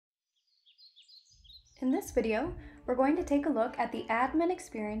In this video, we're going to take a look at the admin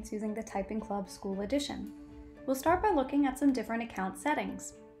experience using the TypingClub School Edition. We'll start by looking at some different account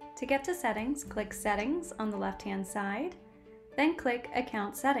settings. To get to Settings, click Settings on the left-hand side, then click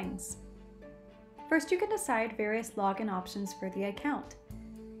Account Settings. First, you can decide various login options for the account.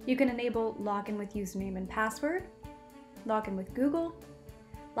 You can enable login with username and password, login with Google,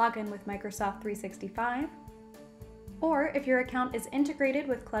 login with Microsoft 365, or if your account is integrated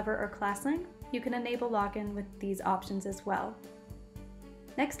with Clever or ClassLink, you can enable login with these options as well.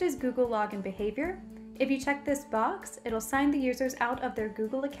 Next is Google login behavior. If you check this box, it'll sign the users out of their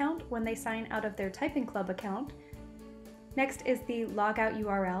Google account when they sign out of their TypingClub account. Next is the logout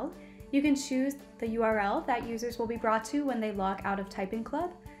URL. You can choose the URL that users will be brought to when they log out of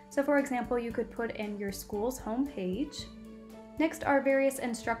TypingClub. So for example, you could put in your school's homepage. Next are various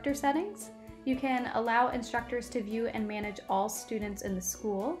instructor settings. You can allow instructors to view and manage all students in the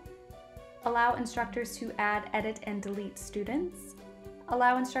school, allow instructors to add, edit, and delete students,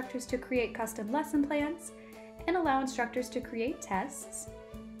 allow instructors to create custom lesson plans, and allow instructors to create tests.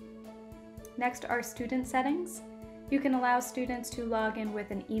 Next are student settings. You can allow students to log in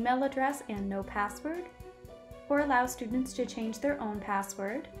with an email address and no password, or allow students to change their own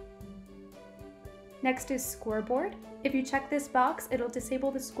password. Next is scoreboard. If you check this box, it'll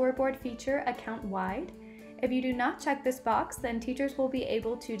disable the scoreboard feature account-wide. If you do not check this box, then teachers will be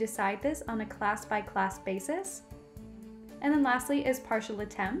able to decide this on a class-by-class basis. And then lastly is partial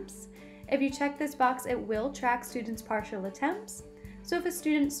attempts. If you check this box, it will track students' partial attempts. So if a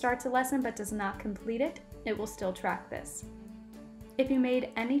student starts a lesson but does not complete it, it will still track this. If you made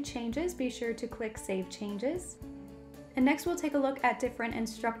any changes, be sure to click Save Changes. And next we'll take a look at different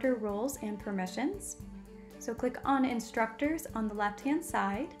instructor roles and permissions. So click on Instructors on the left-hand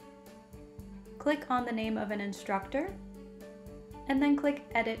side, click on the name of an instructor, and then click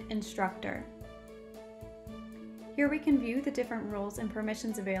Edit Instructor. Here we can view the different roles and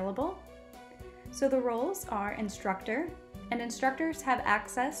permissions available. So the roles are Instructor, and instructors have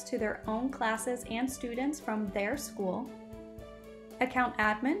access to their own classes and students from their school. Account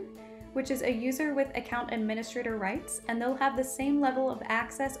Admin, which is a user with account administrator rights, and they'll have the same level of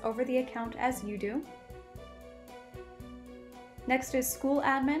access over the account as you do. Next is School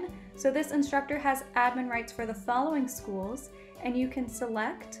Admin. So this instructor has admin rights for the following schools, and you can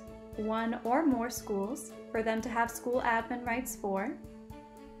select one or more schools for them to have school admin rights for.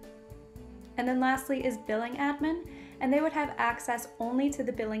 And then lastly is Billing Admin, and they would have access only to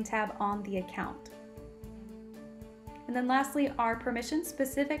the billing tab on the account. And then lastly are permissions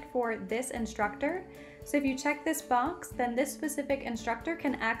specific for this instructor. So if you check this box, then this specific instructor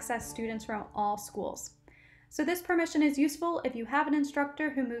can access students from all schools. So this permission is useful if you have an instructor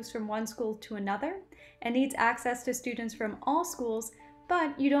who moves from one school to another and needs access to students from all schools,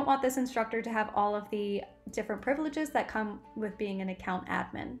 but you don't want this instructor to have all of the different privileges that come with being an account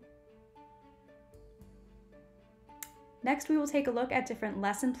admin. Next, we will take a look at different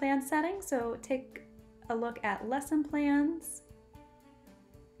lesson plan settings. So take a look at lesson plans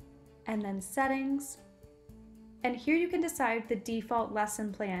and then settings. And here you can decide the default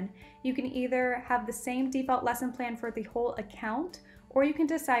lesson plan. You can either have the same default lesson plan for the whole account, or you can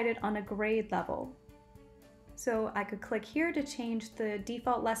decide it on a grade level. So I could click here to change the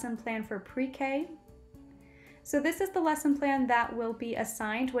default lesson plan for pre-K. So this is the lesson plan that will be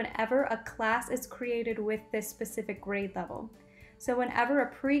assigned whenever a class is created with this specific grade level. So whenever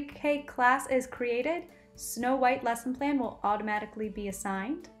a pre-K class is created, Snow White lesson plan will automatically be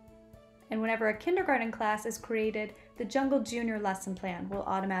assigned. And whenever a kindergarten class is created, the Jungle Junior lesson plan will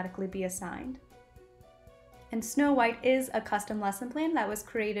automatically be assigned. And Snow White is a custom lesson plan that was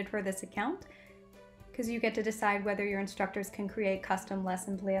created for this account, because you get to decide whether your instructors can create custom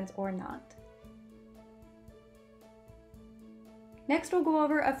lesson plans or not. Next, we'll go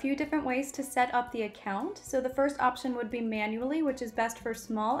over a few different ways to set up the account. So the first option would be manually, which is best for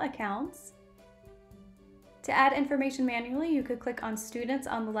small accounts. To add information manually, you could click on Students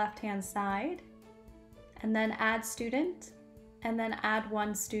on the left-hand side, and then Add Student, and then Add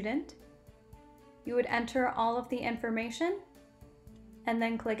one student. You would enter all of the information, and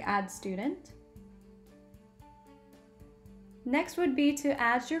then click Add Student. Next would be to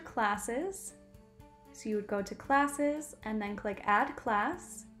add your classes. So you would go to Classes, and then click Add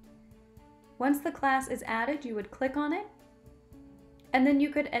Class. Once the class is added, you would click on it, and then you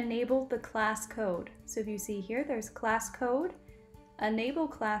could enable the class code. So if you see here, there's class code, enable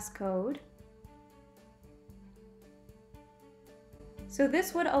class code. So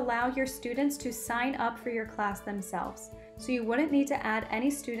this would allow your students to sign up for your class themselves. So you wouldn't need to add any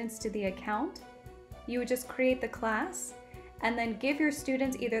students to the account. You would just create the class and then give your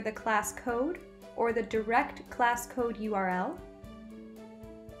students either the class code or the direct class code URL,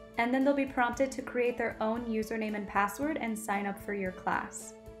 and then they'll be prompted to create their own username and password and sign up for your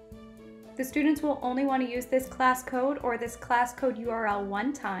class. The students will only want to use this class code or this class code URL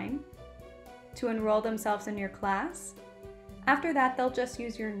one time to enroll themselves in your class. After that, they'll just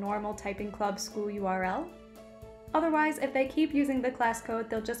use your normal TypingClub school URL. Otherwise, if they keep using the class code,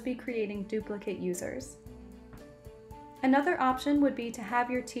 they'll just be creating duplicate users. Another option would be to have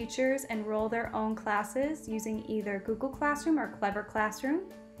your teachers enroll their own classes using either Google Classroom or Clever Classroom.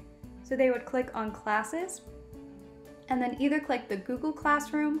 So they would click on Classes, and then either click the Google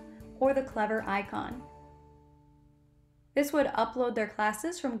Classroom or the Clever icon. This would upload their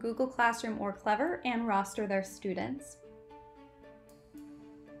classes from Google Classroom or Clever and roster their students.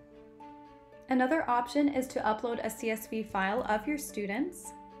 Another option is to upload a CSV file of your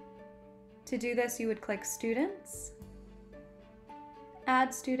students. To do this, you would click Students,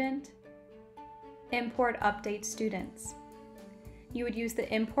 Add Student, Import Update Students. You would use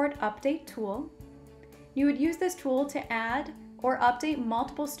the Import Update tool. You would use this tool to add or update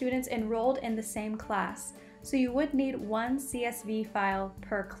multiple students enrolled in the same class. So you would need one CSV file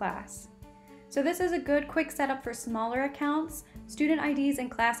per class. So this is a good quick setup for smaller accounts. Student IDs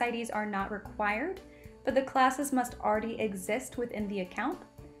and class IDs are not required, but the classes must already exist within the account.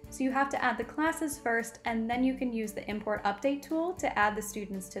 So you have to add the classes first, and then you can use the Import Update tool to add the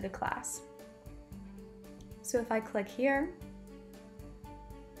students to the class. So if I click here,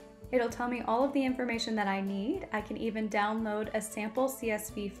 it'll tell me all of the information that I need. I can even download a sample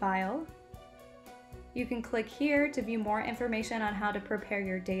CSV file. You can click here to view more information on how to prepare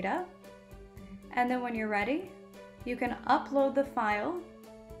your data. And then when you're ready, you can upload the file.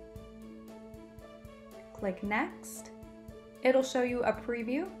 Click Next. It'll show you a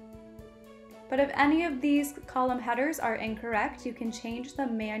preview. But if any of these column headers are incorrect, you can change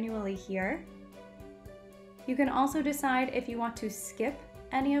them manually here. You can also decide if you want to skip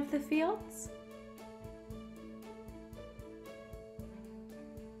any of the fields.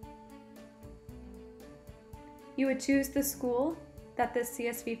 You would choose the school that this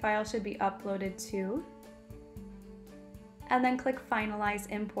CSV file should be uploaded to, and then click Finalize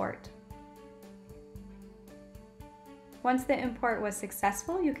Import. Once the import was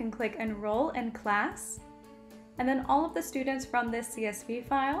successful, you can click Enroll in Class, and then all of the students from this CSV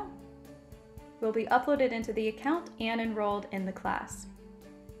file will be uploaded into the account and enrolled in the class.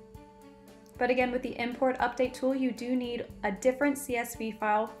 But again, with the Import Update tool, you do need a different CSV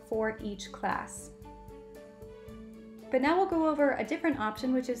file for each class. But now we'll go over a different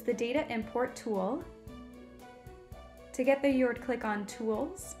option, which is the Data Import tool. To get there, you would click on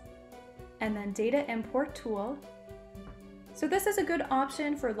Tools, and then Data Import tool. So this is a good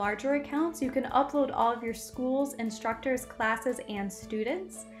option for larger accounts. You can upload all of your schools, instructors, classes, and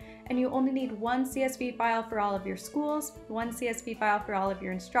students. And you only need one CSV file for all of your schools, one CSV file for all of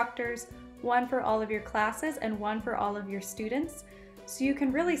your instructors, one for all of your classes, and one for all of your students. So you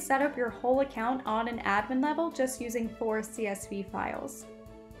can really set up your whole account on an admin level just using 4 CSV files.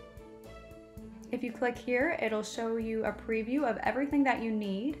 If you click here, it'll show you a preview of everything that you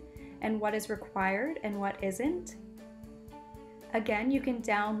need and what is required and what isn't. Again, you can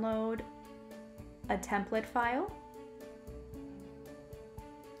download a template file.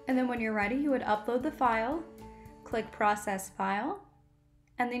 And then when you're ready, you would upload the file, click Process File,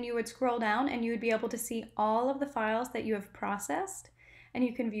 and then you would scroll down and you would be able to see all of the files that you have processed, and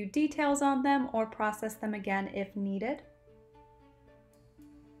you can view details on them or process them again if needed.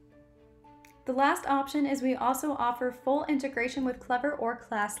 The last option is we also offer full integration with Clever or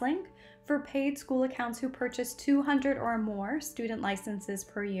ClassLink for paid school accounts who purchase 200 or more student licenses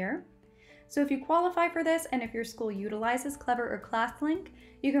per year. So if you qualify for this and if your school utilizes Clever or ClassLink,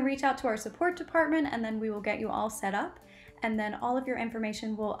 you can reach out to our support department and then we will get you all set up, and then all of your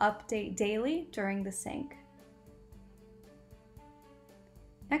information will update daily during the sync.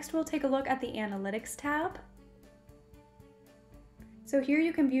 Next, we'll take a look at the Analytics tab. So here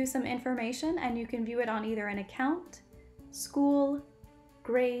you can view some information, and you can view it on either an account, school,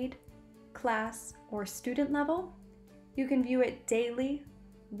 grade, class, or student level. You can view it daily,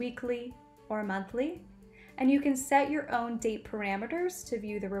 weekly, or monthly, and you can set your own date parameters to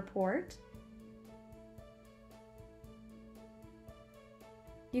view the report.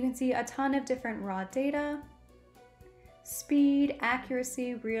 You can see a ton of different raw data, speed,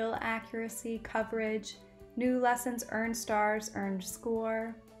 accuracy, real accuracy, coverage, new lessons, earned stars, earned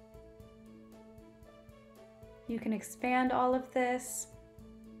score. You can expand all of this.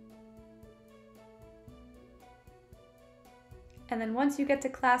 And then once you get to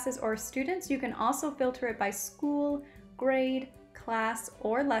classes or students, you can also filter it by school, grade, class,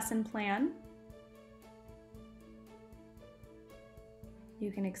 or lesson plan.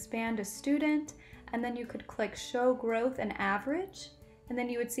 You can expand a student, and then you could click Show Growth and Average, and then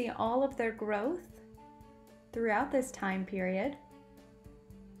you would see all of their growth throughout this time period.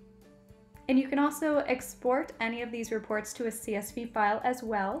 And you can also export any of these reports to a CSV file as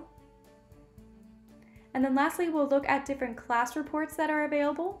well. And then lastly, we'll look at different class reports that are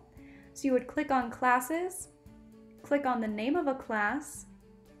available. So you would click on Classes, click on the name of a class,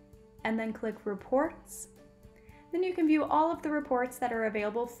 and then click Reports. Then you can view all of the reports that are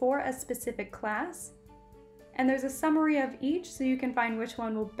available for a specific class. And there's a summary of each so you can find which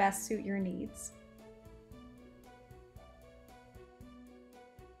one will best suit your needs.